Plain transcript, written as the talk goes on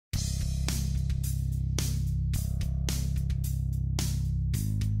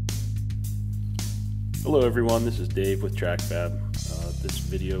Hello everyone, this is Dave with TracFab. This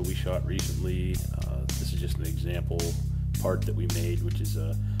video we shot recently, this is just an example part that we made, which is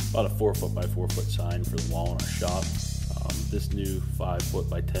about a 4 foot by 4 foot sign for the wall in our shop. This new 5 foot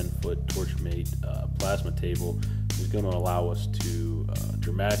by 10 foot Torchmate plasma table is going to allow us to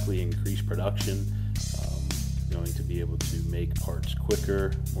dramatically increase production, going to be able to make parts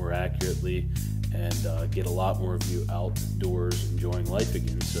quicker, more accurately, and get a lot more of you outdoors enjoying life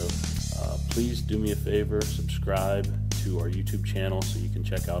again. So please do me a favor, subscribe to our YouTube channel so you can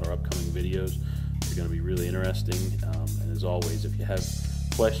check out our upcoming videos. They're going to be really interesting. And as always, if you have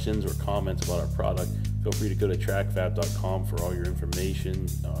questions or comments about our product, feel free to go to TracFab.com for all your information.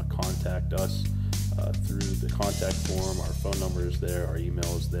 Contact us through the contact form. Our phone number is there, our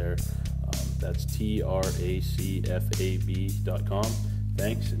email is there. That's TracFab.com.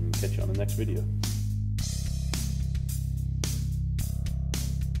 Thanks, and catch you on the next video.